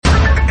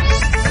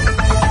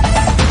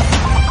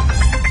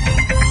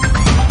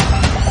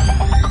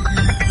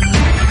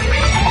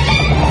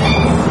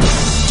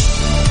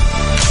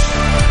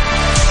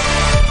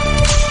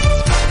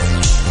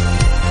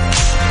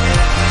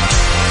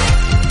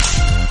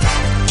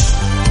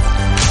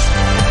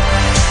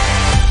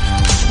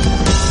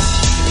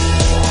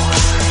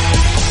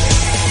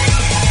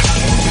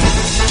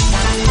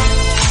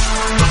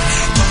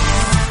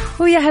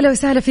هلا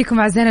وسهلا فيكم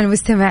أعزائنا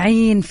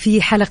المستمعين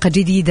في حلقة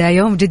جديدة،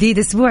 يوم جديد،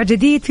 أسبوع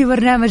جديد في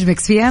برنامج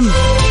ميكس بي ام.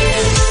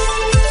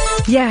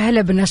 يا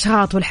هلا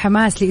بالنشاط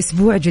والحماس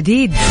لأسبوع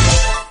جديد،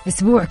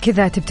 أسبوع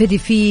كذا تبتدي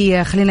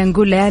فيه خلينا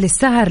نقول ليالي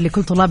السهر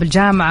لكل طلاب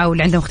الجامعة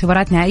واللي عندهم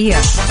اختبارات نهائية.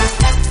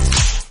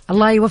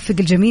 الله يوفق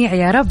الجميع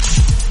يا رب.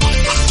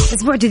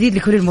 أسبوع جديد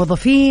لكل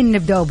الموظفين،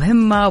 نبدأ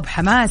بهمة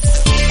وبحماس.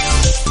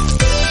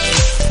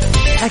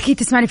 أكيد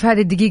تسمعني في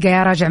هذه الدقيقة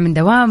يا راجع من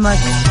دوامك،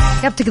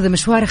 يا بتقضي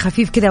مشوار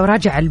خفيف كذا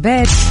وراجع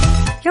البيت.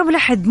 يوم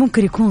الأحد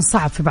ممكن يكون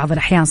صعب في بعض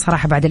الأحيان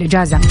صراحة بعد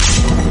الإجازة،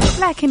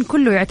 لكن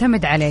كله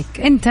يعتمد عليك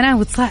أنت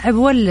ناوي تصعب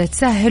ولا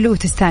تسهل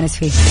وتستانس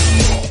فيه.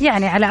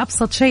 يعني على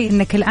أبسط شيء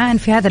أنك الآن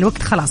في هذا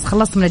الوقت خلاص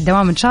خلصت من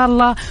الدوام إن شاء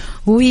الله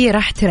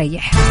وراح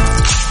تريح.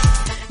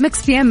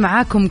 ميكس بي ام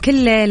معاكم كل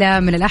ليلة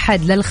من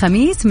الأحد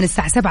للخميس من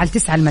الساعة 7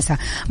 ل9 المساء.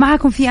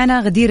 معاكم في أنا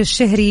غدير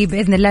الشهري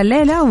بإذن الله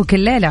الليلة وكل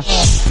ليلة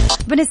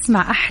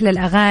بنسمع أحلى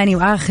الأغاني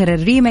وآخر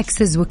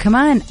الريمكسز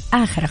وكمان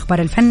آخر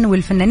أخبار الفن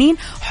والفنانين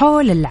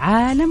حول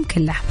العالم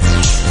كله.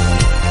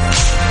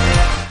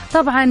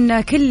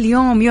 طبعا كل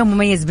يوم يوم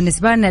مميز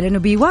بالنسبة لنا لأنه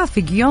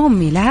بيوافق يوم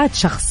ميلاد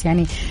شخص،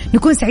 يعني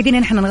نكون سعيدين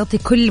إن احنا نغطي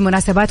كل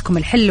مناسباتكم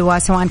الحلوة،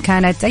 سواء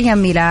كانت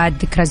أيام ميلاد،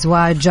 ذكرى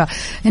زواج،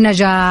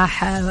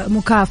 نجاح،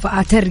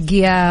 مكافأة،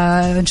 ترقية،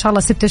 إن شاء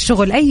الله سبت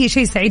الشغل، أي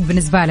شيء سعيد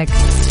بالنسبة لك.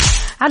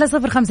 على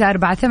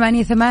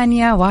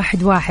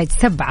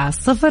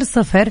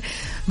 0548811700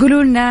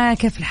 قولوا لنا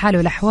كيف الحال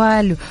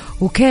والأحوال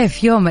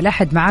وكيف يوم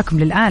الأحد معاكم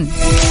للآن.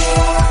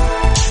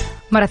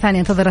 مرة ثانية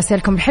انتظر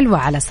رسائلكم الحلوة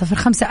على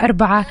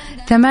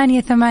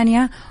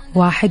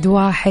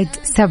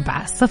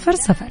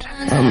 0548811700.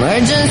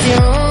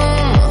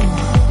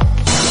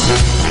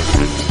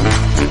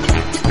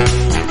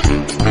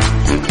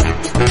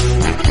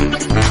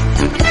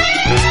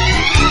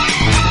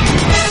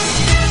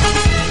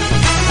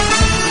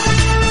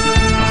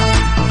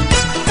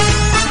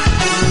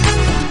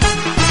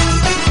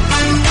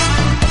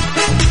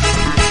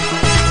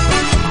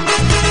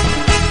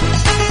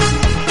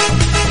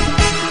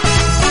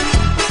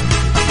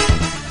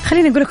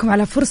 خليني أقول لكم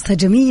على فرصة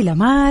جميلة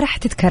ما راح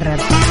تتكرر.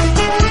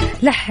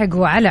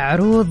 لحقوا على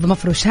عروض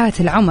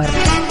مفروشات العمر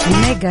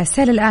الميجا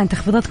سيل الآن،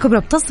 تخفيضات كبرى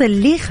بتصل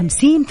ل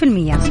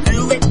 50%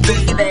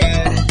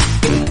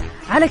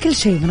 على كل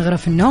شيء من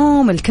غرف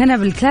النوم،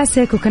 الكنب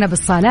الكلاسيك وكنب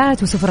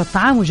الصالات وسفر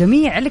الطعام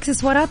وجميع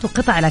الاكسسوارات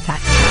وقطع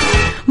الأثاث.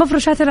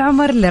 مفروشات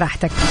العمر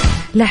لراحتك.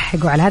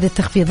 لحقوا على هذه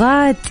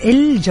التخفيضات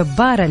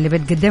الجبارة اللي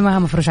بتقدمها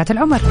مفروشات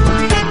العمر.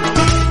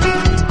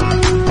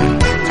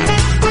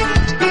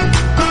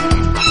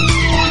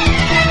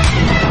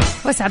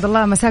 واسعد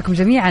الله مساكم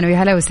جميعا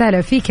ويا هلا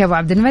وسهلا فيك يا ابو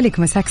عبد الملك.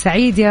 مساك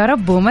سعيد يا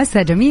رب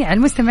ومسا جميع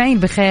المستمعين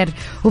بخير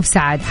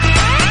وبسعاده.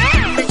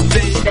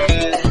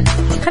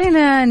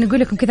 خلينا نقول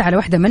لكم كذا على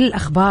واحدة من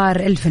الأخبار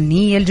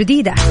الفنية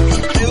الجديدة،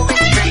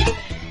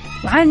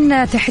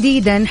 وعن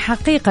تحديدا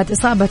حقيقة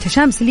إصابة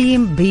هشام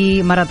سليم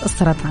بمرض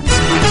السرطان.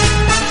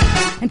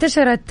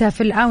 انتشرت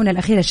في الآونة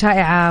الأخيرة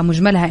شائعة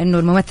مجملها أنه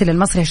الممثل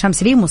المصري هشام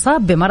سليم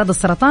مصاب بمرض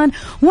السرطان،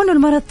 وأنه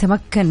المرض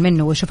تمكن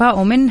منه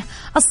وشفاؤه منه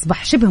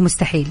أصبح شبه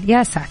مستحيل.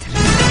 يا ساتر.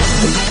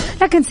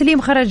 لكن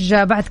سليم خرج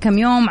بعد كم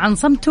يوم عن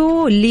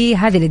صمته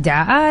لهذه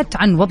الادعاءات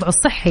عن وضعه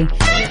الصحي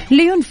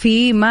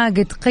لينفي ما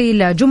قد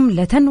قيل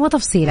جملة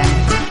وتفصيلا،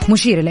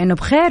 مشير لأنه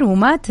بخير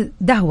وما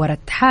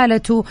تدهورت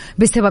حالته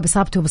بسبب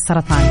إصابته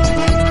بالسرطان.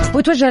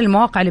 وتوجه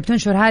المواقع اللي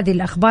بتنشر هذه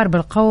الأخبار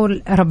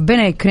بالقول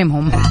ربنا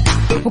يكرمهم.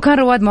 وكان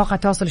رواد مواقع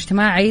التواصل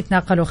الاجتماعي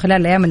تناقلوا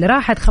خلال الأيام اللي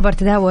راحت خبر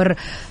تدهور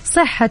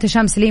صحة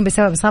هشام سليم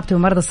بسبب إصابته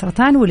بمرض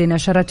السرطان، واللي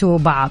نشرته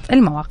بعض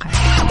المواقع.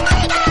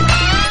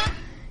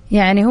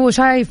 يعني هو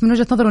شايف من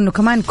وجهة نظره أنه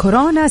كمان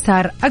كورونا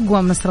صار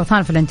أقوى من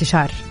السرطان في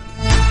الانتشار.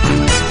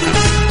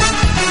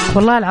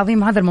 والله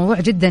العظيم هذا الموضوع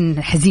جدا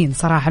حزين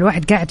صراحة.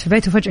 الواحد قاعد في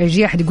بيته فجأة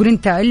يجي أحد يقول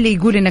أنت، اللي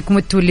يقول إنك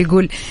مت واللي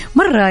يقول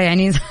مرة،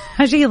 يعني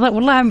شيء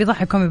والله عم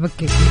يضحك وعم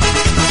يبكي.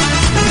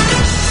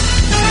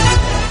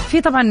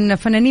 في طبعا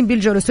فنانين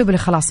بيلجوا الأسلوب اللي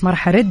خلاص ما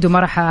راح أرد وما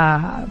راح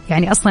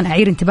يعني أصلا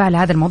أعير انتباه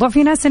لهذا الموضوع.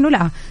 في ناس إنه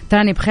لا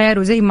تراني بخير،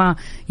 وزي ما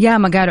يا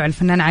ما قالوا على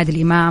الفنان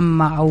عادل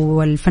إمام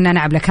أو الفنانة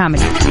عبلة كامل،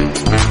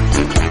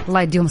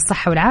 الله يديهم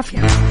الصحة والعافية.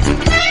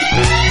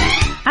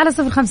 على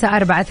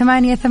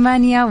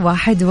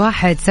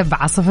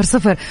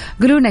 0548811700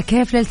 قولونا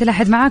كيف ليلة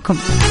الأحد معاكم.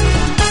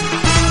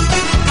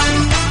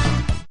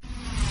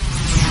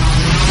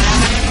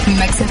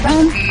 Mix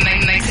FM,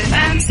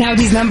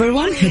 Saudi's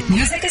 #1 hit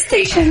music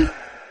station.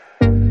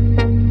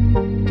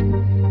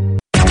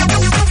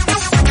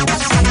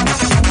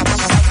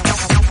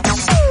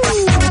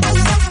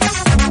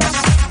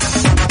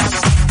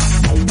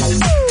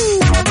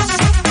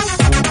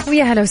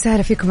 ويا هلا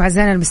وسهلا فيكم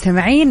أعزائنا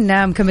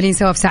المستمعين، مكملين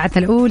سوا في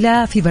ساعتنا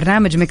الأولى في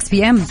برنامج ميكس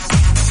بي ام.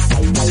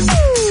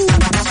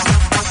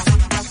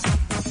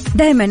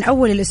 دائما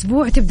أول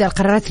الأسبوع تبدأ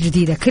القرارات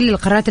الجديدة، كل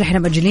القرارات اللي احنا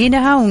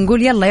مأجلينها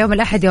ونقول يلا يوم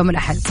الأحد يوم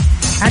الأحد.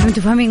 عاد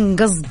انتم فاهمين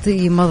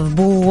قصدي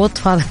مضبوط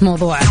في هذا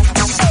الموضوع.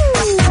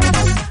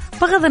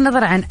 بغض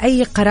النظر عن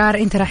أي قرار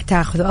أنت راح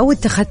تاخذه أو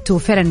اتخذته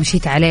فعلا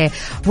مشيت عليه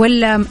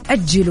ولا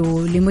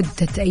مأجله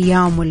لمدة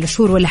أيام ولا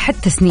شهور ولا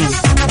حتى سنين،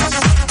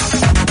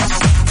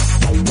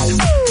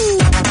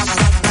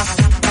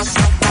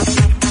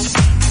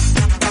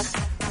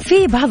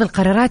 في بعض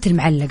القرارات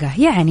المعلقة،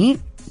 يعني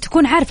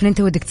تكون عارف ان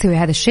انت ودك تسوي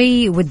هذا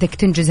الشيء، ودك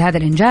تنجز هذا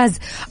الانجاز،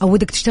 او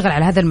ودك تشتغل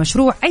على هذا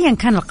المشروع ايا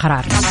كان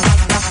القرار،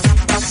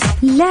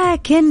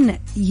 لكن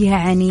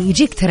يعني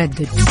يجيك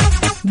تردد،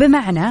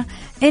 بمعنى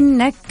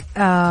انك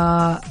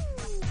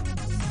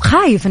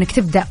خايف انك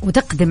تبدأ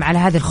وتقدم على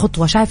هذه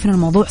الخطوة، شايف ان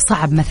الموضوع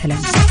صعب مثلا.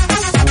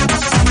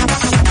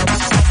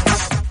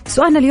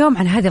 سؤالنا اليوم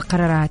عن هذه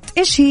القرارات،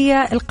 ايش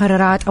هي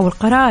القرارات او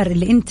القرار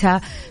اللي انت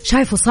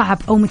شايفه صعب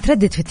او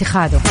متردد في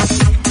اتخاذه؟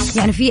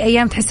 يعني في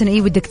ايام تحس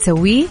انه ودك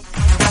تسويه،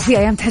 في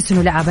ايام تحس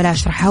انه لا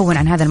بلاش، راح اهون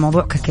عن هذا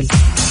الموضوع ككل.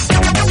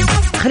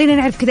 خلينا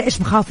نعرف كده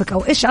ايش مخاوفك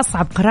او ايش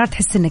اصعب قرار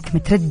تحس انك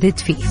متردد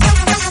فيه.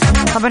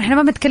 طبعا احنا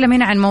ما بنتكلم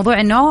هنا عن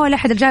موضوع انه لا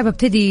احد الجاي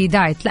ببتدي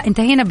دايت، لا انت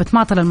هنا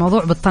بتماطل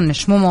الموضوع،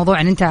 بتطنش، مو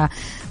موضوع ان انت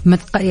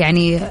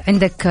يعني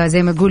عندك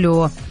زي ما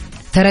يقولوا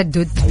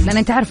تردد، لأن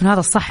أنت عارف إن هذا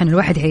الصح، إن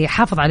الواحد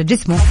يحافظ على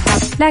جسمه،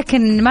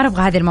 لكن ما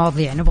نبغى هذه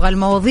المواضيع، نبغى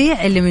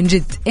المواضيع اللي من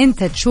جد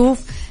أنت تشوف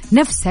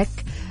نفسك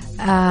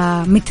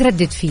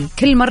متردد فيه،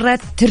 كل مرة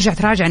ترجع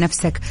تراجع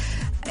نفسك،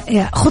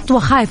 خطوة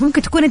خايف،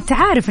 ممكن تكون أنت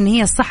عارف إن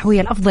هي الصح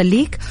وهي الأفضل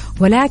ليك،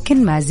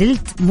 ولكن ما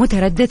زلت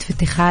متردد في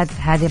اتخاذ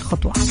هذه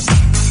الخطوة.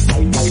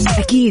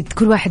 أكيد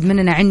كل واحد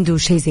مننا عنده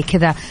شيء زي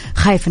كذا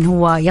خايف إن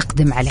هو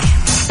يقدم عليه.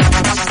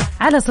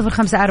 على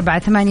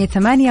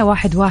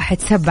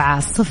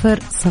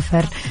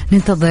 0548811700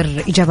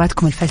 ننتظر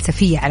إجاباتكم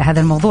الفلسفية على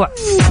هذا الموضوع.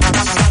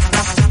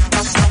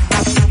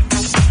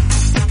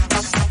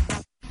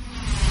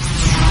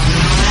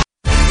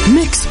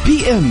 ميكس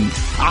بي ام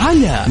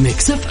على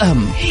ميكس اف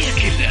ام، هي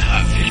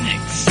كلها في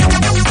الميكس.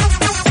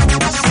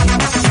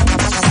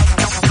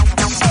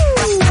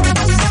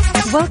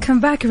 Welcome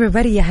back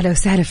everybody، أهلا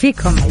وسهلا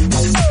فيكم.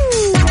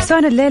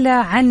 سؤال الليلة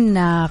عن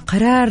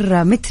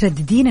قرار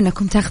مترددين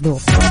أنكم تاخذوه.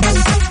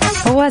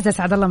 فواز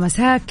أسعد الله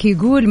مساك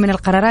يقول من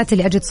القرارات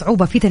اللي أجد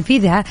صعوبة في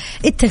تنفيذها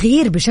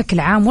التغيير بشكل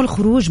عام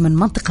والخروج من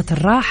منطقة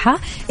الراحة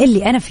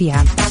اللي أنا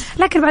فيها،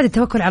 لكن بعد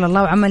التوكل على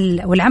الله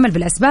والعمل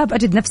بالأسباب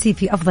أجد نفسي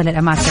في أفضل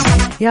الأماكن.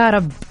 يا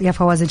رب يا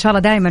فواز إن شاء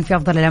الله دائما في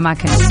أفضل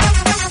الأماكن.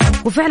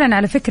 وفعلا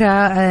على فكرة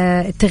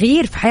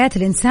التغيير في حياة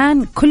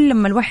الإنسان كل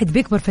ما الواحد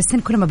بيكبر في السن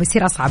كل ما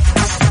بيصير أصعب،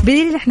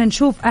 بدليل إحنا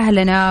نشوف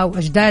أهلنا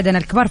وأجدادنا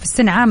الكبار في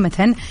السن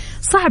عامة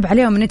صعب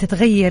عليهم أن أنت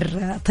تغير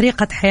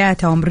طريقة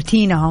حياتهم،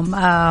 روتينهم،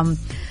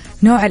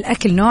 نوع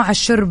الأكل، نوع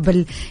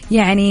الشرب،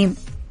 يعني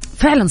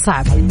فعلا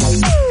صعب.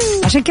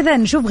 عشان كذا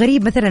نشوف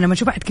غريب مثلا لما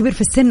نشوف واحد كبير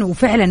في السن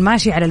وفعلا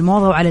ماشي على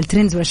الموضة وعلى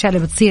الترندز والأشياء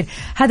اللي بتصير،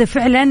 هذا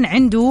فعلا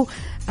عنده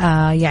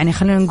يعني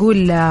خلينا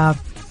نقول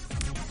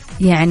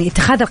يعني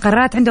اتخاذ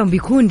القرارات عندهم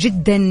بيكون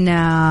جدا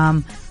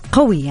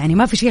قوي، يعني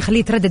ما في شيء يخليه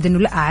يتردد انه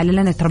لا على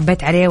اللي انا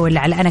تربيت عليه ولا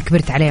على انا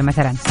كبرت عليه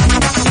مثلا.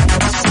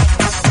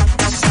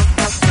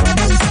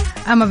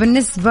 اما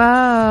بالنسبه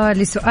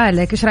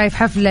لسؤالك ايش رايك في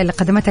حفله اللي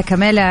قدمتها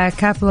كاميلا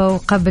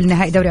كابلو قبل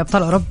نهائي دوري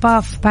ابطال اوروبا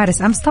في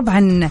باريس امس؟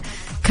 طبعا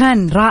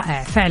كان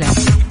رائع فعلا،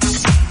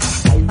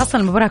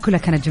 اصلا المباراه كلها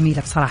كانت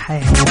جميله بصراحه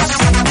يعني.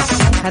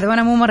 هذا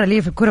وانا مو مره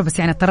لي في الكوره بس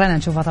يعني اضطرينا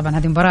نشوفها، طبعا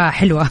هذه مباراه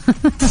حلوه.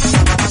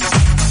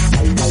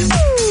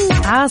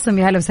 عاصم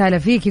يا هلا وسهلا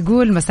فيك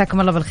يقول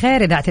مساكم الله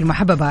بالخير إذاعة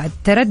المحببة.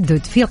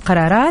 التردد في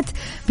القرارات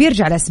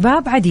بيرجع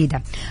لأسباب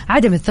عديدة،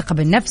 عدم الثقة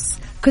بالنفس،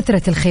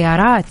 كثرة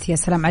الخيارات، يا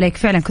سلام عليك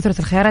فعلا كثرة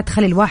الخيارات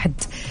تخلي الواحد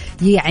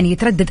يعني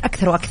يتردد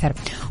أكثر وأكثر،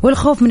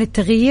 والخوف من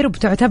التغيير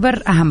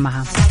وبتعتبر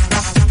أهمها.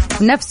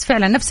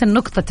 فعلا نفس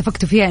النقطة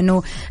اتفقتوا فيها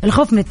انه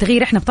الخوف من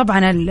التغيير، احنا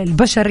طبعا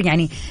البشر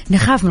يعني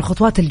نخاف من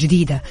الخطوات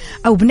الجديدة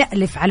او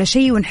بنألف على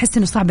شيء ونحس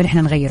انه صعب ان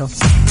احنا نغيره.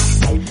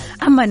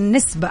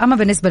 اما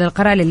بالنسبة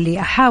للقرار اللي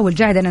احاول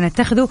جاهدا ان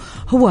اتخذه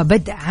هو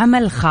بدء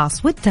عمل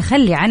خاص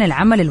والتخلي عن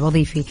العمل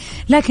الوظيفي،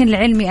 لكن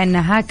لعلمي ان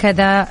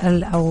هكذا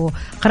او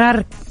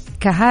قرار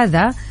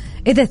كهذا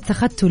اذا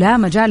اتخذته لا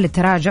مجال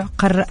للتراجع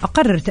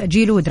اقرر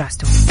تأجيله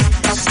ودراسته.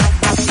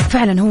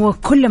 فعلا هو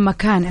كل ما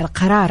كان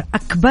القرار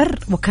أكبر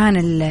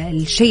وكان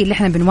الشيء اللي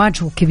احنا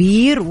بنواجهه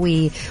كبير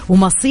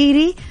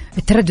ومصيري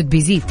التردد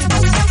بيزيد.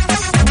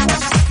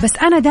 بس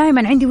أنا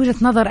دائما عندي وجهة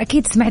نظر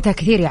أكيد سمعتها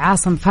كثير يا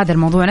عاصم في هذا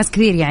الموضوع، ناس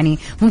كثير يعني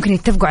ممكن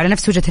يتفقوا على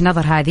نفس وجهة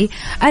النظر هذه،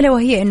 ألا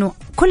وهي أنه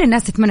كل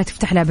الناس تتمنى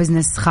تفتح لها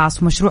بزنس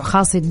خاص ومشروع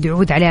خاص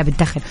يعود عليها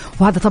بالدخل،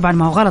 وهذا طبعا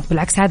ما هو غلط،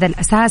 بالعكس هذا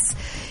الأساس،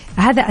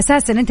 هذا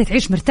أساس أن أنت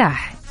تعيش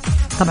مرتاح.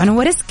 طبعا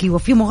هو ريسكي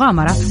وفي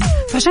مغامرة،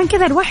 فعشان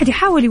كذا الواحد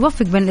يحاول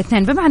يوفق بين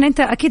الاثنين، بمعنى أنت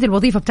أكيد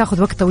الوظيفة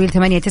بتاخذ وقت طويل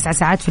 8-9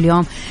 ساعات في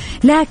اليوم،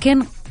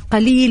 لكن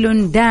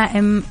قليل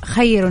دائم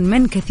خير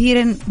من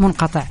كثير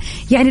منقطع.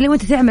 يعني لو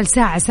أنت تعمل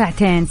ساعة،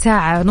 ساعتين،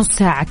 ساعة، نص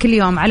ساعة كل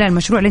يوم على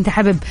المشروع اللي أنت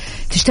حابب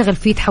تشتغل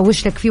فيه،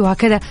 تحوش لك فيه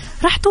وهكذا،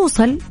 راح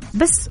توصل.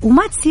 بس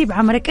وما تسيب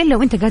عمرك إلا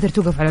وأنت قادر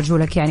توقف على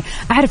رجولك. يعني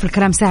أعرف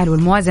الكلام سهل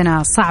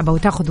والموازنة صعبة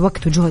وتاخذ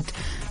وقت وجهد،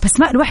 بس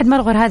ما الواحد ما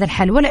غير هذا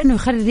الحل، ولا إنه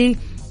يخلي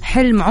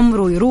حلم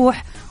عمره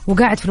يروح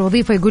وقاعد في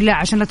الوظيفة يقول لا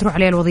عشان لا تروح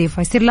عليه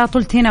الوظيفة، يصير لا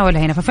طلت هنا ولا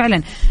هنا.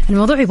 ففعلا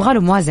الموضوع يبغى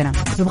له موازنة،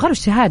 يبغى له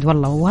اجتهاد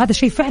والله، وهذا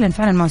شيء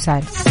فعلا ما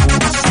سهل.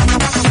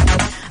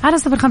 على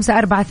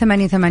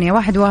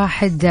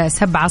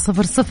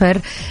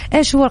 0548811700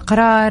 ايش هو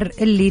القرار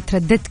اللي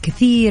ترددت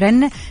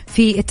كثيرا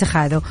في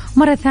اتخاذه؟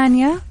 مرة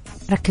ثانية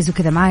ركزوا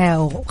كذا معايا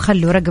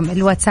وخلوا رقم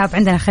الواتساب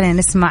عندنا، خلينا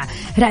نسمع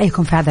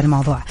رأيكم في هذا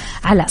الموضوع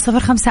على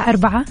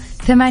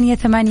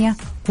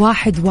 0548811700.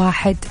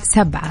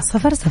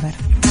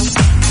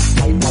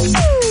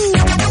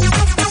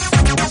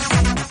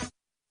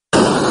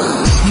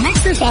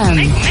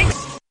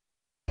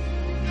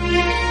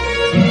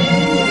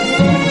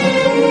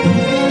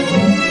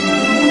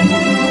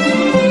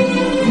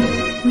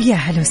 ويا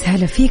هلا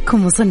وسهلا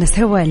فيكم، وصلنا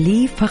سوا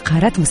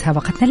لفقرة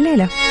مسابقتنا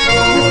الليلة.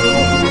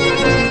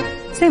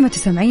 زي ما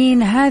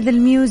تسمعين هذا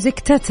الميوزك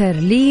تتر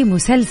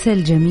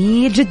لمسلسل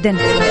جميل جدا.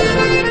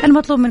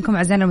 المطلوب منكم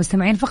أعزائنا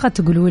المستمعين فقط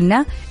تقولوا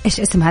لنا إيش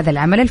اسم هذا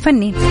العمل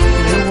الفني.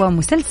 هو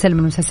مسلسل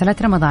من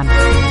مسلسلات رمضان،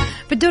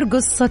 بتدور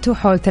قصته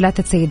حول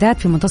 3 سيدات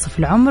في منتصف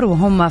العمر،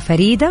 وهم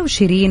فريدة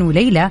وشيرين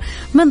وليلى،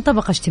 من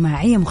طبقة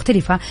اجتماعية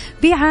مختلفة،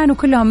 بيعانوا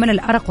كلهم من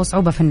الأرق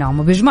وصعوبة في النوم،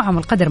 وبيجمعهم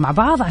القدر مع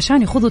بعض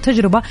عشان يخوضوا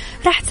تجربة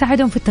راح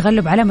تساعدهم في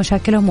التغلب على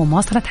مشاكلهم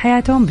ومواصلة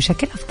حياتهم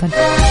بشكل أفضل.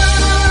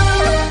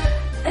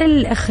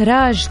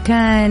 الإخراج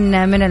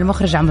كان من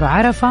المخرج عمرو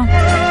عرفة،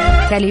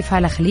 تأليف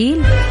هالة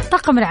خليل.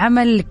 طاقم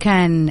العمل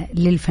كان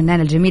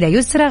للفنانة الجميلة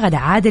يسرى، غدا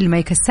عادل،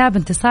 مي كساب،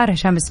 انتصار،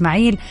 هشام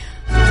إسماعيل،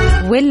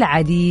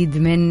 والعديد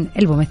من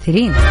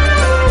الممثلين.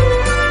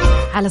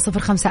 على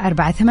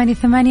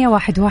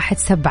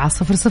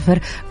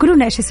 0548811700 قولوا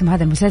لنا إيش اسم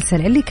هذا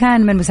المسلسل اللي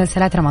كان من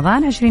مسلسلات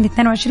رمضان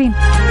 2022.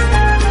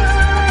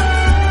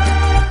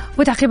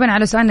 وتعقيبا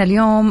على سؤالنا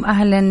اليوم،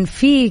 أهلا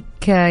فيك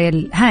يا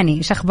هاني،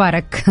 إيش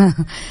أخبارك؟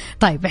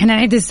 طيب إحنا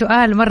نعيد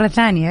السؤال مرة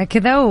ثانية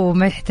كذا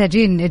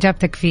ومحتاجين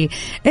إجابتك فيه.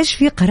 إيش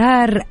في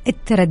قرار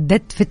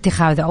ترددت في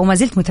اتخاذه أو ما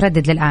زلت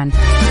متردد للآن؟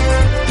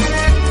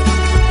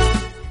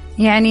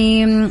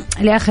 يعني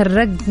لآخر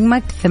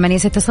رقمك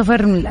 860،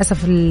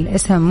 للأسف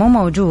الاسم مو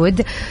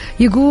موجود.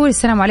 يقول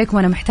السلام عليكم،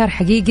 أنا محتار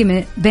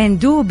حقيقي بين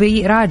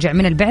دوبي راجع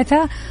من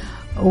البعثة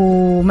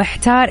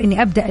ومحتار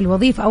إني أبدأ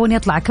الوظيفة أو إني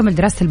أطلع أكمل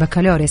دراسة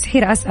البكالوريوس.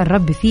 حير أسأل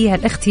ربي فيها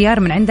الاختيار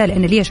من عنده،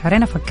 لأن لي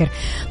شهرين أفكر.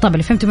 طب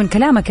اللي فهمته من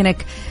كلامك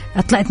إنك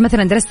طلعت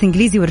مثلا درست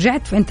إنجليزي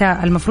ورجعت، فأنت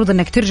المفروض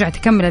إنك ترجع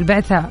تكمل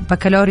البعثة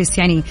بكالوريوس،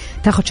 يعني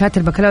تاخد شهادة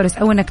البكالوريوس،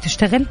 أو إنك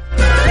تشتغل.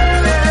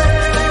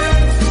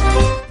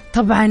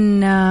 طبعا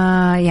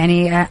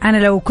يعني أنا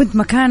لو كنت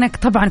مكانك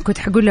طبعا كنت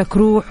حقول لك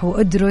روح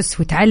وادرس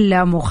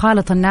وتعلم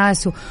وخالط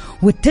الناس،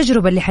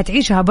 والتجربة اللي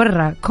حتعيشها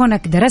برا،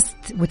 كونك درست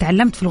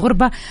وتعلمت في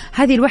الغربة،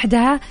 هذه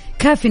لوحدها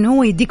كافي إنه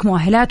هو يديك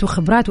مؤهلات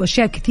وخبرات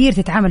وأشياء كثير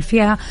تتعامل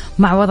فيها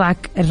مع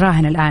وضعك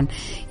الراهن الآن.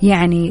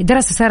 يعني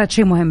دراسة صارت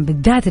شيء مهم،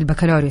 بالذات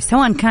البكالوريوس،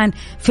 سواء كان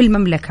في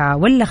المملكة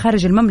ولا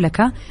خارج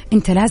المملكة،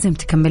 أنت لازم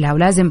تكملها،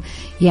 ولازم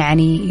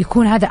يعني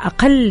يكون هذا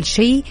أقل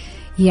شيء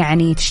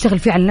يعني تشتغل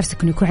فيه على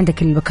نفسك، إنه يكون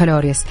عندك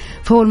البكالوريوس.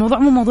 فهو الموضوع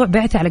مو موضوع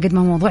بعثة على قد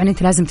ما هو موضوع إن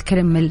أنت لازم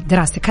تكمل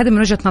دراستك. هذا من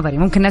وجهة نظري،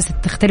 ممكن الناس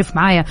تختلف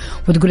معايا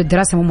وتقول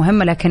الدراسة مو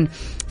مهمة، لكن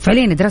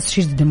فعليا الدراسة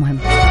شيء جدا مهم.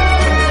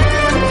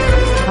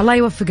 الله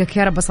يوفقك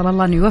يا رب، أسأل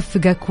الله أنه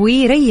يوفقك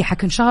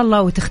ويريحك إن شاء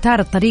الله، وتختار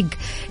الطريق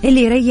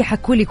اللي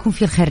يريحك واللي يكون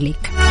فيه الخير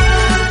ليك.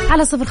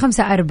 على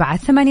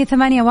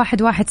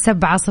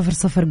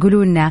 0548811700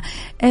 قولوا لنا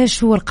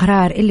إيش هو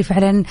القرار اللي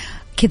فعلا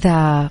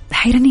كذا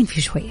حيرانين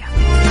فيه شوية.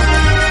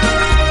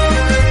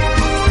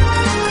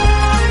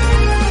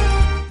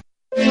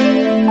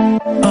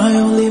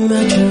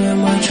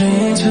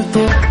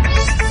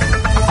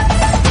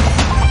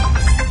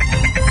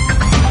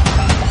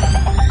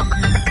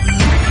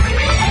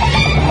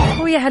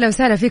 ويا هلا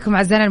وسهلا فيكم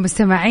أعزائنا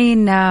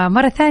المستمعين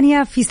مرة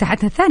ثانية في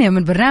ساعتنا الثانية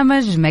من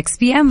برنامج مكس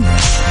بي ام.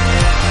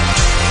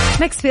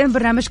 مكس بي ام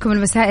برنامجكم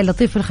المسائي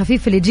اللطيف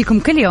والخفيف اللي يجيكم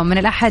كل يوم من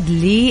الأحد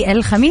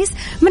للخميس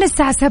من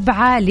الساعة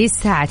 7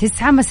 للساعة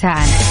 9 مساء.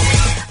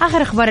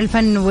 آخر أخبار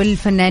الفن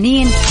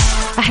والفنانين،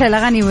 أحلى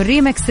الأغاني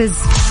والريمكسز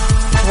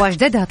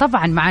واجددها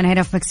طبعا معنا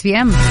هنا في مكس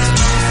بي ام.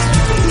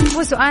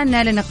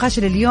 وسؤالنا للنقاش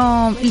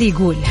لليوم اللي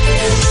يقول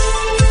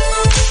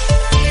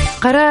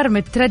قرار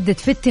متردد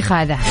في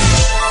اتخاذه.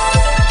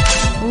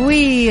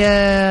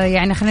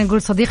 يعني خلينا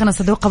نقول صديقنا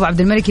صدوق أبو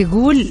عبد الملك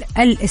يقول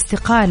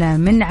الاستقالة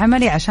من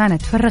عملي عشان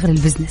أتفرغ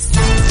للبزنس.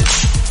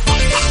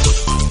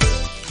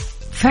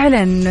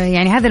 فعلا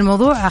يعني هذا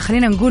الموضوع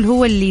خلينا نقول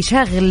هو اللي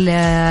شاغل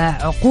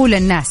عقول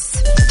الناس،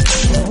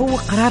 وهو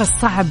قرار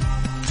الصعب،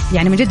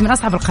 يعني من جد من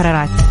أصعب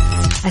القرارات.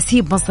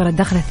 أسيب مصدر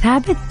الدخل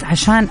الثابت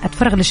عشان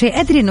أتفرغ لشيء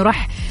أدري أنه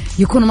راح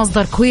يكون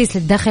مصدر كويس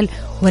للدخل،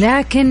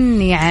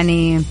 ولكن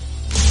يعني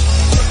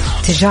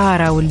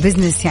تجارة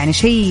والبزنس يعني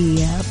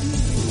شيء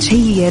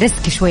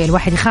ريسك شوية،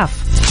 الواحد يخاف.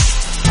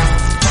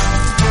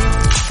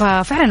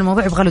 ففعلا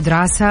الموضوع يبغى له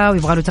دراسة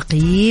ويبغى له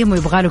تقييم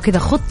ويبغى له كذا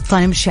خطة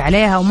نمشي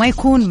عليها، وما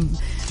يكون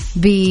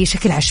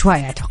بشكل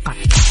عشوائي أتوقع.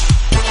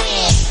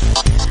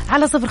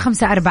 على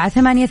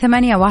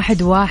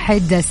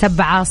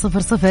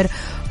 0548811700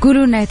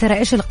 قولوا لنا يا ترى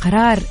إيش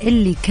القرار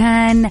اللي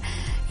كان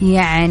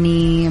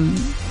يعني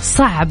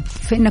صعب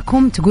في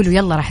إنكم تقولوا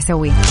يلا راح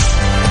أسويه.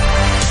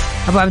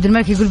 أبو عبد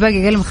الملك يقول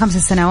باقي أقل من 5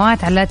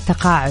 سنوات على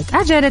التقاعد،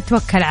 أجل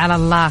توكل على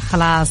الله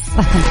خلاص.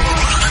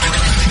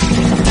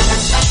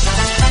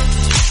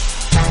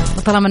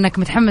 وطالما أنك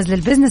متحمس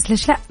للبزنس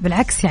ليش لا،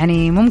 بالعكس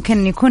يعني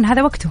ممكن يكون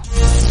هذا وقته.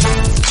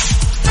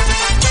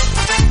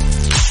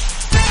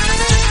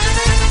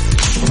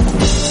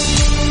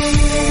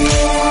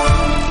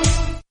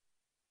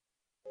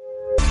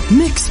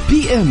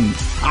 بي ام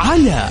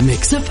على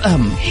ميكس اف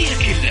ام. هي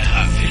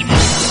كلها في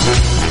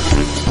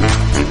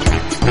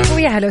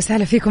ويا هلا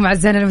وسهلا فيكم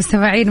أعزائنا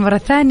المستمعين مرة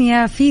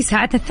ثانية في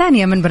ساعتنا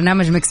الثانية من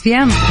برنامج ميكس بي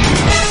ام.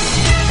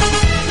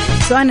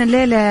 سؤالنا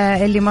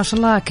الليلة اللي ما شاء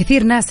الله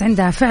كثير ناس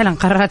عندها فعلا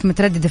قرارات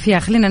مترددة فيها،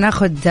 خلينا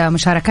ناخذ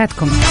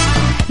مشاركاتكم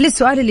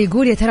للسؤال اللي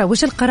يقول يا ترى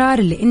وش القرار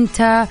اللي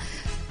انت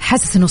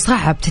حاسس انه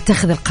صعب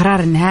تتخذ القرار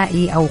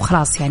النهائي او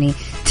خلاص يعني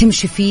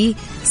تمشي فيه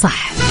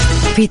صح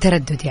في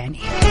تردد يعني.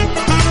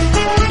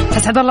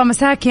 أسعد الله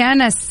مساك يا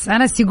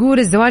أنس يقول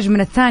الزواج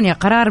من الثانية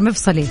قرار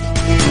مفصلي،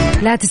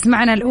 لا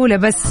تسمعنا الأولى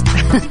بس.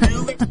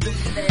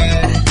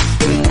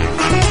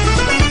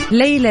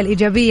 ليلى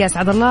الإيجابية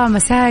أسعد الله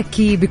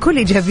مساكي بكل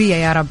إيجابية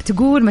يا رب،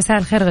 تقول مساء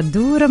الخير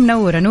غدورة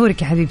منورة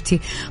نورك يا حبيبتي.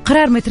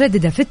 قرار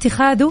مترددة في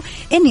اتخاذه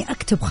إني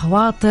أكتب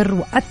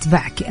خواطر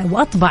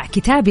وأطبع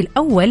كتابي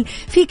الأول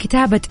في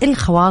كتابة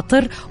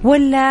الخواطر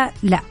ولا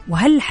لا،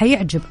 وهل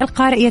حيعجب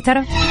القارئ يا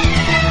ترى؟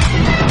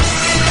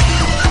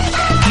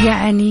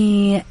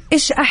 يعني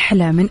إيش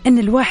أحلى من أن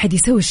الواحد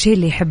يسوي الشيء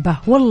اللي يحبه؟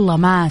 والله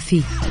ما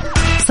في،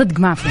 صدق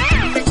ما في.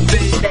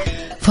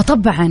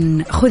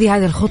 فطبعا خذي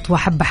هذه الخطوة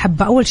حبة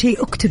حبة. أول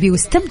شيء اكتبي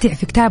واستمتع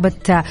في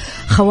كتابة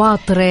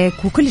خواطرك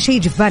وكل شيء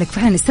يجي في بالك،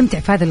 فعلا استمتع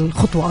في هذه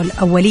الخطوة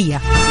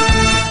الأولية.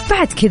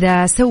 بعد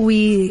كذا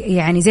سوي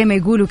يعني زي ما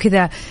يقولوا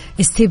كذا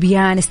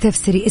استبيان،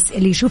 استفسري،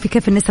 اسألي، شوفي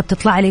كيف النسب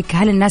تطلع لك،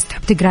 هل الناس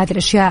تحب تقرأ هذه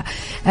الأشياء،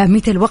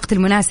 متى الوقت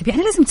المناسب.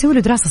 يعني لازم تسوي له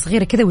دراسة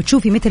صغيرة كذا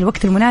وتشوفي متى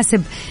الوقت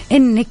المناسب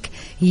إنك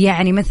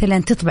يعني مثلا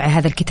تطبعي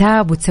هذا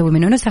الكتاب وتسوي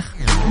منه نسخ.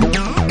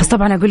 بس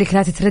طبعا أقول لك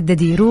لا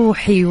تترددي،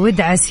 روحي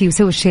وادعسي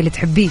وسوي الشيء اللي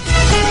تحبيه.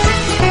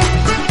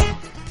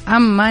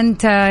 أما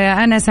أنت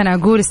يا أنس أنا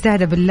أقول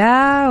استهدى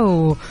بالله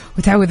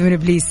وتعوذ من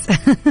إبليس.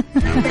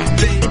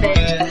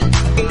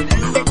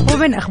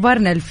 ومن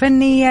أخبارنا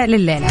الفنية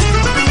لليلة،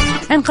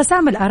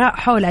 انقسام الآراء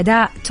حول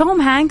أداء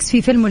توم هانكس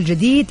في فيلمه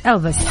الجديد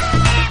ألفيس،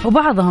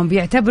 وبعضهم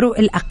بيعتبروا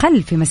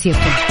الأقل في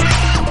مسيرته.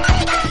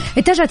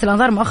 اتجهت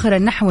الأنظار مؤخرا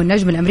نحو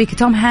النجم الأمريكي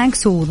توم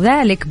هانكس،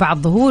 وذلك بعد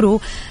ظهوره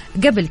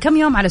قبل كم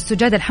يوم على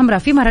السجادة الحمراء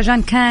في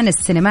مهرجان كان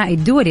السينمائي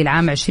الدولي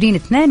العام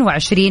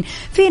 2022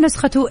 في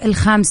نسخته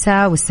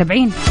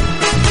 75،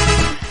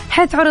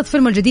 حيث عرض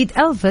فيلمه الجديد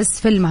ألفيس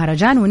في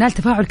المهرجان ونال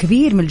تفاعل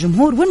كبير من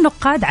الجمهور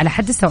والنقاد على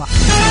حد سواء.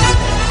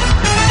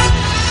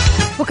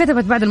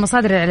 وكتبت بعض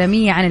المصادر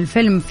الإعلامية عن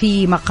الفيلم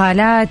في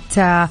مقالات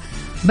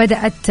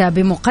بدأت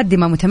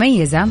بمقدمة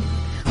متميزة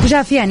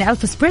وجاء فيها أن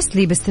ألفيس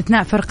بريسلي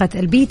باستثناء فرقة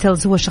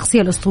البيتلز هو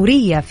الشخصية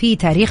الأسطورية في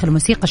تاريخ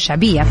الموسيقى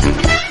الشعبية،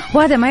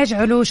 وهذا ما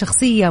يجعله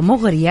شخصية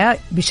مغرية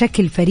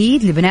بشكل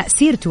فريد لبناء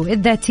سيرته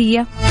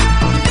الذاتية،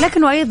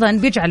 لكنه أيضا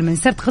بيجعل من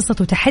سرد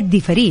قصته تحدي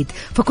فريد.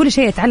 فكل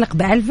شيء يتعلق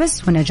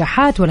بألفيس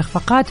والنجاحات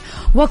والإخفاقات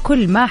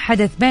وكل ما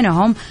حدث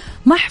بينهم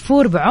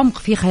محفور بعمق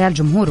في خيال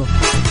جمهوره،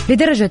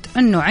 لدرجة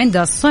أنه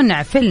عند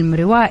صنع فيلم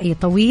روائي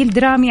طويل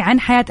درامي عن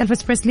حياة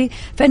ألفيس بريسلي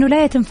فإنه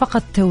لا يتم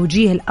فقط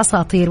توجيه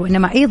الأساطير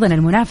وإنما أيضا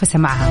المنافسة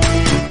معها،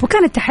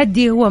 وكان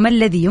التحدي هو ما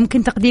الذي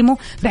يمكن تقديمه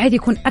بحيث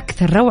يكون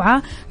أكثر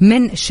روعة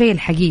من الشيء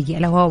الحقيقي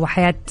اللي هو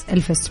حياة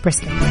ألفيس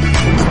بريسلي.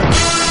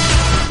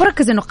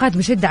 وركز النقاد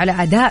بشدة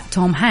على أداء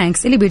توم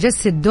هانكس اللي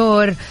بيجسد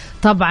دور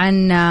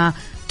طبعا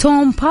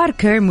توم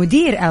باركر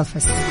مدير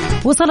ألفيس،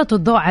 وسلطوا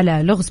الضوء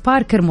على لغز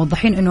باركر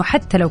موضحين أنه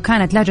حتى لو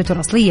كانت لهجته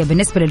الأصلية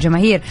بالنسبة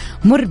للجماهير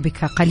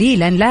مربكة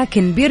قليلا،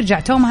 لكن بيرجع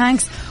توم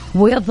هانكس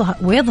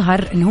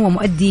ويظهر أنه هو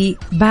مؤدي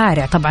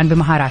بارع طبعا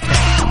بمهاراته.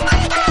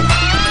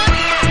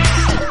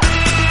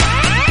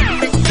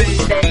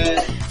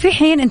 في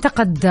حين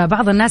انتقد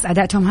بعض الناس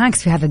أداء توم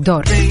هانكس في هذا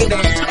الدور،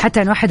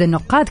 حتى أن واحد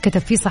النقاد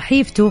كتب في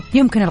صحيفته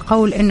يمكن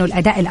القول أنه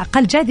الأداء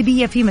الأقل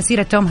جاذبية في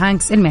مسيرة توم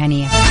هانكس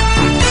المهنية.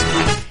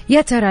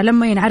 يا ترى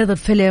لما ينعرض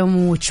الفيلم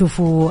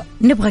وتشوفوا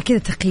نبغى كذا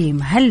تقييم،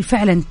 هل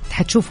فعلا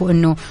حتشوفوا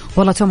أنه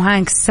والله توم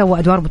هانكس سوى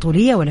أدوار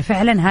بطولية ولا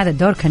فعلا هذا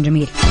الدور كان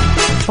جميل؟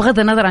 بغض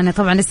النظر أنه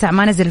طبعا لسه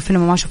ما نزل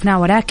الفيلم وما شفناه،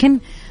 ولكن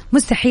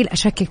مستحيل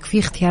أشكك في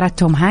اختيارات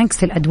توم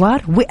هانكس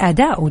للأدوار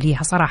وأداؤه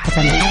ليها صراحة.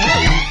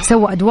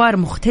 سوى أدوار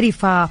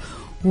مختلفة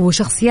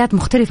وشخصيات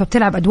مختلفة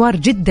بتلعب أدوار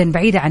جدا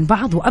بعيدة عن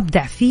بعض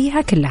وأبدع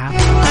فيها كلها.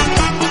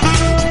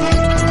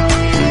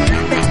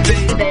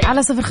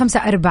 على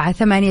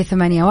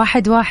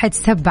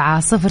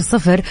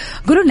 0548811700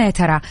 قولوا لنا يا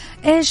ترى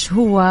إيش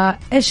هو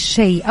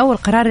الشيء أو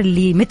القرار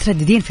اللي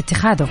مترددين في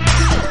اتخاذه.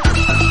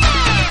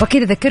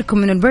 وكذا أذكركم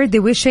من البيرثدي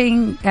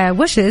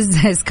wishes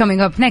is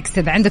coming up next.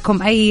 إذا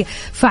عندكم أي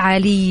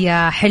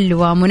فعالية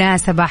حلوة،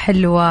 مناسبة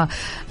حلوة،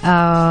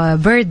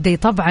 بيرثدي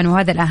طبعا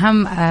وهذا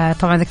الأهم،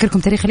 طبعا أذكركم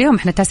تاريخ اليوم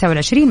إحنا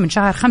 29 من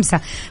شهر 5،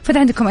 فإذا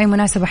عندكم أي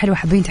مناسبة حلوة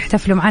حابين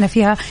تحتفلوا معنا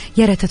فيها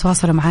يا ريت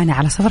تتواصلوا معنا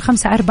على 0548811700.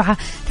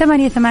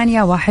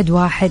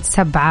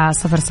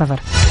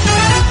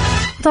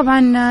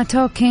 طبعا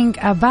talking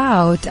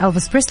about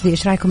Elvis Presley،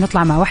 إيش رأيكم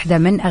نطلع مع واحدة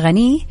من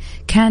أغانيه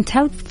Can't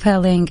Help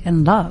Falling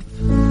in Love.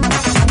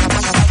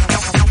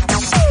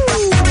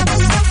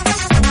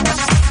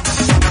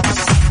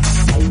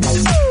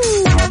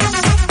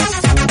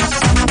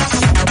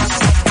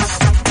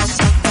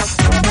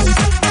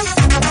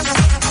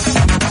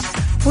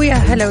 ويا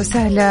هلا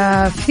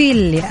وسهلا في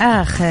اللي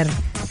آخر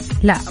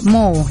لا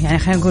مو يعني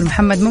خلينا نقول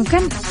محمد ممكن.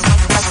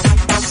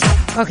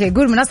 أوكي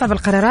يقول من أصعب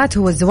القرارات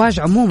هو الزواج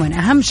عموما،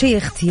 أهم شيء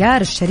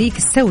اختيار الشريك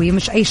السوي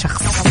مش أي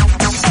شخص.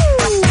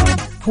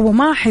 هو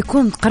ما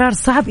حيكون قرار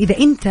صعب إذا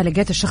أنت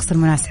لقيت الشخص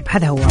المناسب،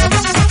 هذا هو.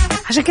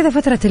 عشان كذا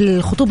فترة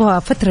الخطوبة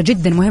فترة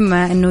جدا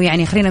مهمة، إنه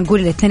يعني خلينا نقول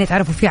الاثنين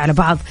يتعرفوا فيه على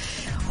بعض.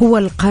 هو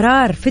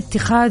القرار في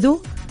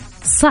اتخاذه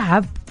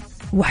صعب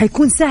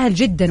وحيكون سهل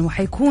جدا،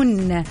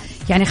 وحيكون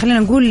يعني خلينا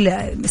نقول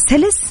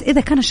سلس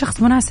إذا كان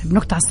الشخص مناسب.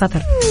 نقطة على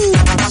السطر.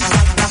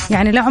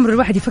 يعني لا عمر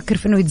الواحد يفكر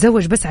في إنه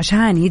يتزوج بس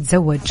عشان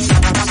يتزوج.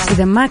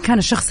 إذا ما كان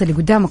الشخص اللي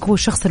قدامك هو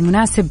الشخص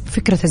المناسب،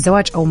 فكرة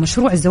الزواج أو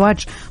مشروع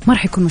الزواج ما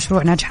راح يكون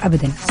مشروع ناجح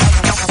أبدا.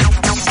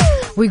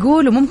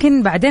 ويقولوا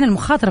ممكن بعدين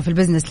المخاطرة في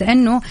البزنس،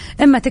 لأنه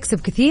إما تكسب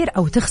كثير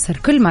أو تخسر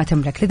كل ما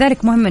تملك.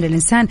 لذلك مهم أن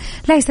الإنسان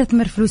لا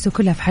يستثمر فلوسه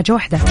كلها في حاجة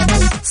واحدة.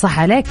 صح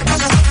عليك؟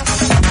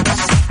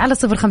 على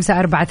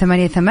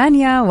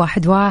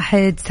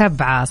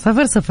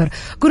 0548811700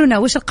 قولوا لنا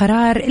وش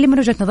القرار اللي من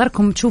وجهة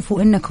نظركم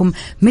تشوفوا إنكم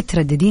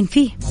مترددين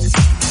فيه.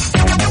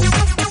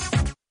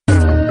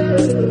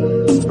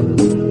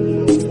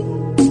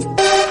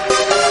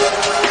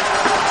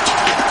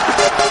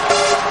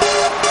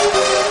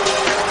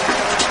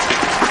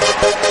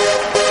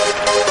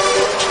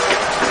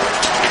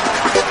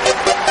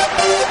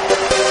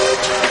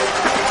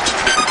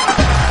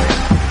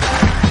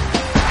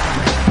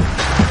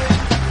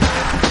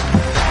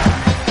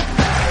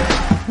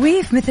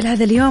 وفي مثل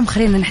هذا اليوم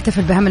خلينا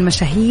نحتفل بأهم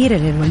المشاهير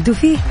اللي ولدوا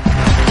فيه.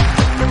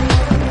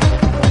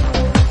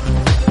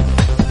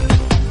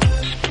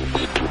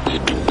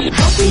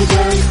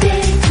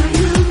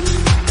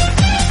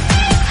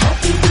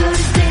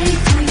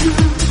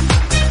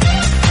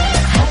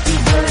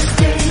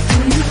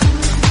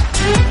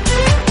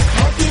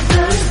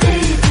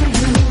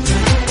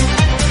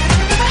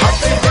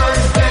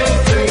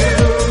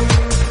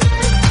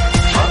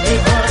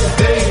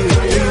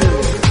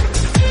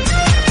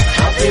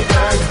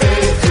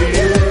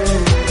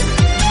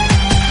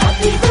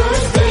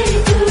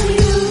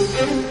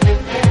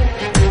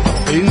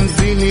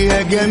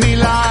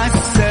 جميل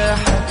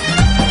عالساحة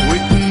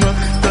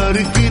واتمختار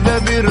كده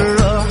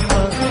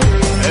بالراحة،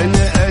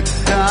 أنا قد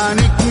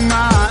عنك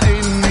مع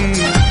إني.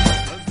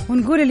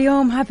 ونقول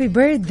اليوم هابي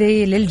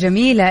بيرثدي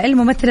للجميلة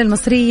الممثلة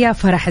المصرية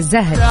فرح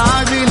الزاهد.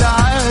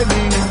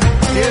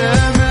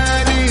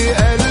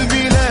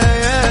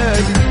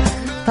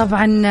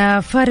 طبعا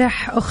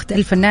فرح أخت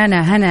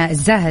الفنانة هنا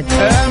الزاهد،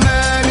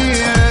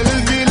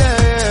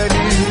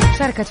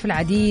 شاركت في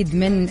العديد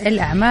من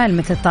الأعمال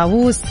مثل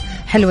طاووس،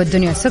 حلوة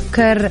الدنيا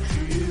سكر،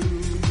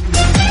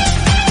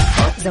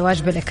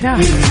 زواج بالإكراه.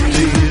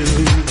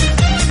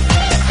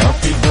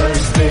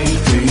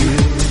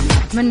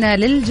 أتمنى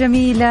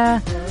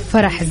للجميلة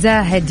فرح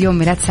زاهد يوم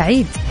ميلاد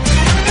سعيد.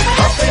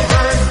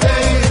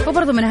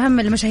 وبرضو من أهم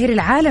المشاهير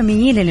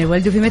العالميين اللي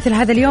ولدوا في مثل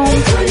هذا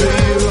اليوم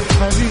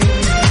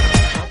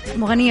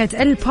مغنية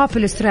البوب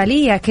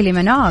الأسترالية كيلي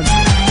مينوغ،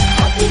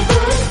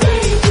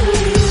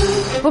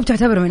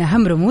 وبتعتبر من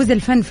أهم رموز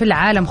الفن في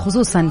العالم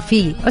خصوصا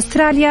في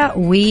أستراليا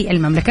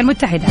والمملكة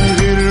المتحدة.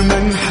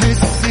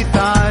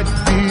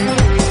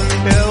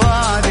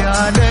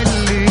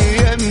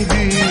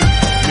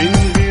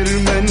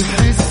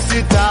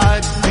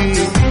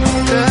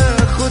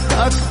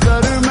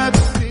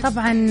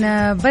 طبعا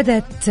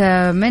بدأت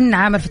من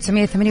عام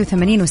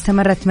 1988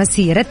 واستمرت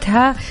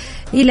مسيرتها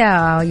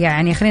إلى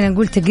يعني خلينا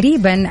نقول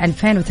تقريبا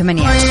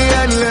 2008.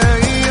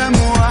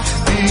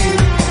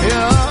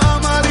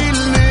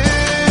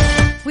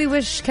 We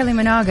wish Kelly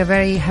Minogue a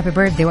very happy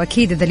birthday.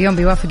 وأكيد إذا اليوم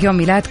بيوافق يوم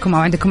ميلادكم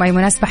أو عندكم أي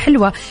مناسبة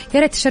حلوة يا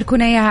ريت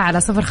تشاركونا إياها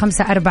على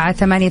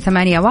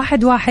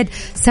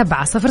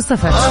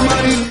 0548811700.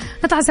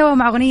 نطلع سوا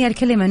مع أغنية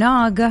لكيلي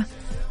مينوغ.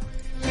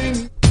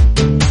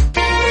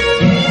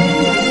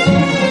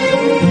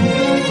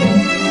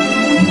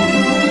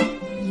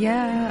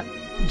 يا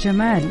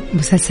جمال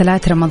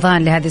مسلسلات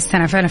رمضان لهذه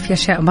السنة، فعلا في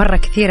أشياء مرة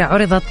كثيرة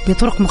عرضت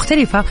بطرق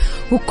مختلفة،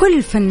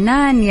 وكل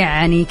فنان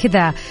يعني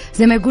كذا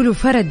زي ما يقولوا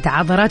فرد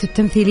عضلاته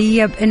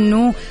التمثيلية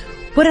بأنه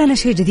ورانا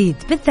شيء جديد،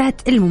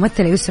 بالذات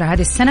الممثلة يسرى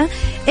هذه السنة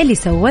اللي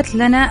سوت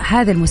لنا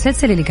هذا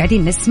المسلسل اللي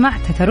قاعدين نسمع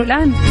تثره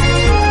الآن.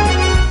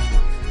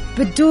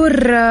 بتدور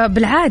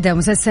بالعادة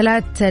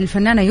مسلسلات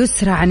الفنانة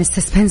يسرى عن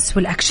السسبنس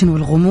والأكشن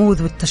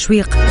والغموض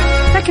والتشويق،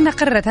 لكنها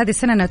قررت هذه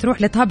السنة أنها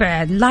تروح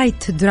لطابع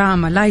لايت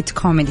دراما، لايت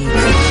كوميدي،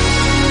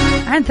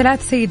 عن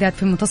 3 سيدات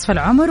في منتصف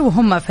العمر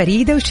وهم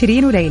فريدة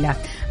وشيرين وليلى،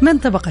 من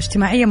طبقة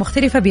اجتماعية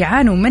مختلفة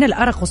بيعانوا من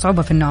الأرق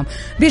وصعوبة في النوم.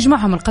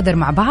 بيجمعهم القدر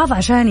مع بعض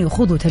عشان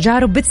يخوضوا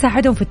تجارب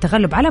بتساعدهم في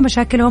التغلب على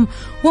مشاكلهم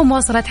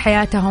ومواصلة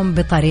حياتهم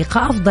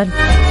بطريقة أفضل.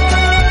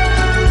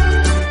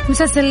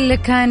 المسلسل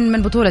كان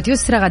من بطولة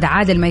يسرى، غادة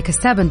عادل، مي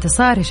كساب،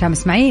 انتصار، هشام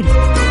إسماعيل،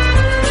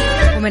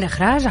 ومن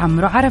إخراج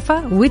عمرو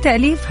عرفة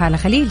وتأليف هالة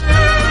خليل.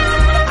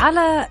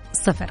 على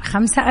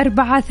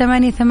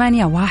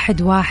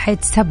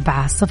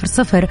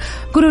 0548811700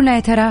 قولوا لنا يا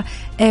ترى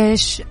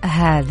إيش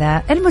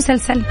هذا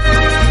المسلسل.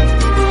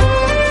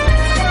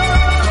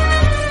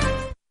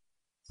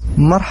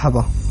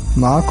 مرحبا،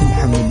 معاكم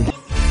محمد.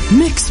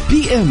 ميكس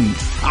بي ام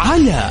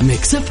على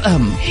ميكس اف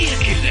ام. هي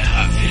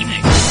كلها في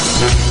الميكس.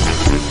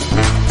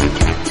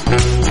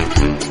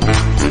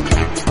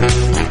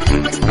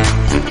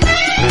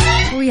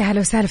 ويا هلا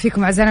وسهلا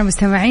فيكم أعزائنا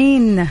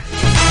المستمعين.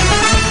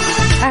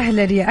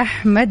 أهلا يا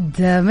أحمد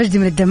مجدي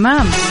من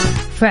الدمام.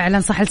 فعلا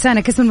صح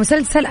لسانك، اسم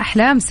المسلسل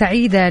أحلام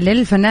سعيدة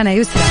للفنانة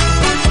يسرى.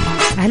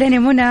 أهلين يا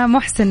منى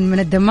محسن من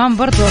الدمام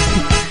برضو.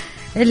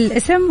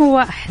 الاسم هو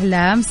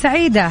أحلام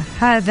سعيدة،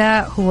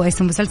 هذا هو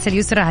اسم مسلسل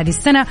يسرى هذه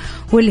السنة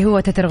واللي هو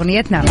تتر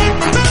أغنيتنا.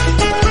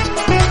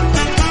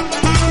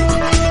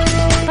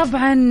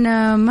 طبعا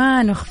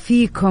ما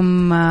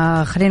نخفيكم،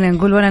 خلينا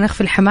نقول ولا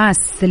نخفي الحماس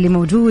اللي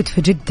موجود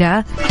في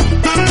جدة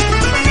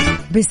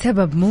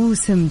بسبب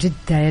موسم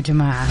جدة يا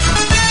جماعة.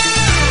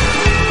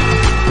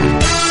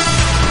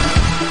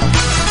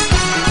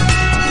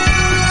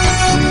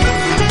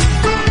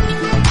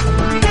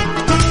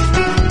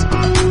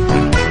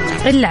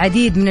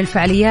 العديد من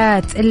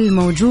الفعاليات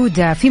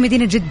الموجودة في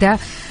مدينة جدة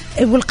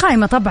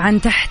والقائمة طبعا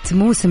تحت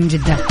موسم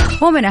جدة،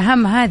 ومن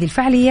أهم هذه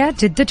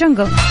الفعاليات جدة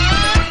جنجل،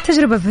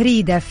 تجربة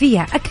فريدة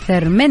فيها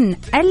أكثر من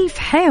 1000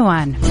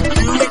 حيوان،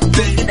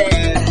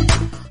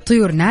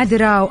 طيور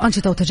نادرة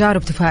وأنشطة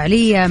وتجارب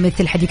تفاعلية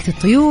مثل حديقة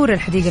الطيور،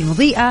 الحديقة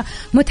المضيئة،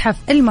 متحف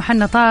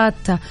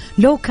المحنطات،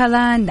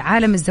 لوكالاند،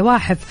 عالم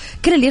الزواحف.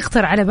 كل اللي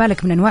يخطر على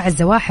بالك من أنواع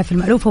الزواحف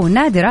المألوفة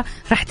والنادرة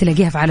راح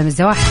تلاقيها في عالم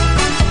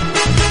الزواحف.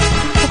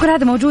 وكل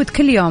هذا موجود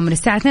كل يوم من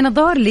الساعة 2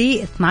 الظهر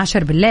ل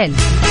 12 بالليل.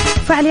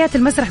 فعاليات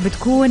المسرح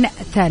بتكون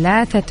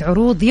 3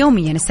 عروض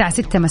يوميا، الساعة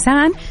 6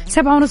 مساء،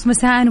 7:30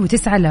 مساء،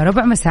 و9 إلا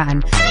ربع مساء.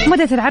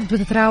 مدة العرض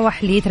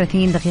بتتراوح ل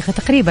 30 دقيقة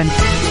تقريبا.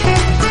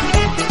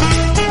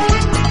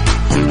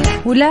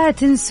 ولا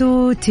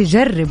تنسوا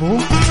تجربوا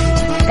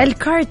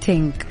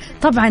الكارتينج.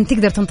 طبعا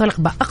تقدر تنطلق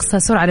بأقصى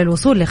سرعة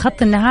للوصول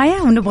لخط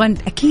النهاية، ونبغى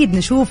أكيد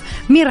نشوف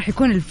مين راح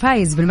يكون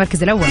الفايز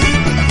بالمركز الأول.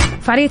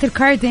 فعالية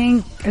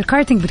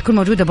الكارتينج بتكون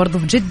موجودة برضو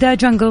في جدة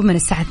جنجل من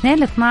الساعة 2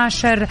 ل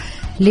 12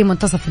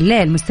 لمنتصف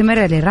الليل،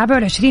 مستمرة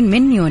ل24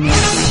 من يونيو،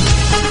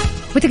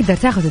 وتقدر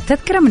تاخذ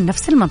التذكرة من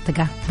نفس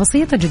المنطقة.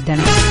 بسيطة جدا.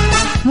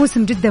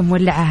 موسم جدة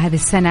مولعة هذه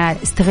السنة،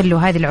 استغلوا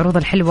هذه العروض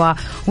الحلوة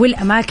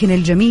والأماكن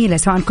الجميلة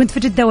سواء كنت في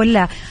جدة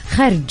ولا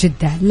خارج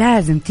جدة،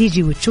 لازم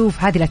تيجي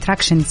وتشوف هذه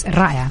الاتراكشنز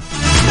الرائعة.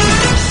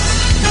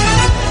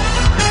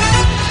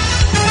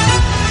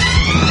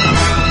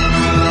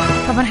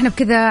 طبعا احنا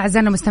بكذا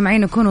أعزائنا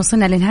المستمعين نكون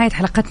وصلنا لنهاية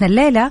حلقتنا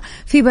الليلة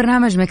في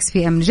برنامج ميكس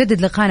بي ام.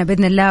 نجدد لقانا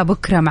بإذن الله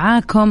بكرة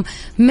معاكم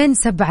من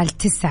 7 ل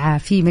 9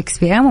 في ميكس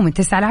بي ام، ومن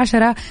 9 ل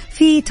 10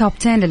 في توب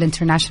 10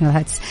 للانترناشنال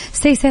هيتس.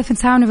 Stay safe and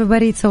sound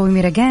everybody. تسوي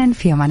مير again.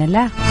 في أمان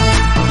الله.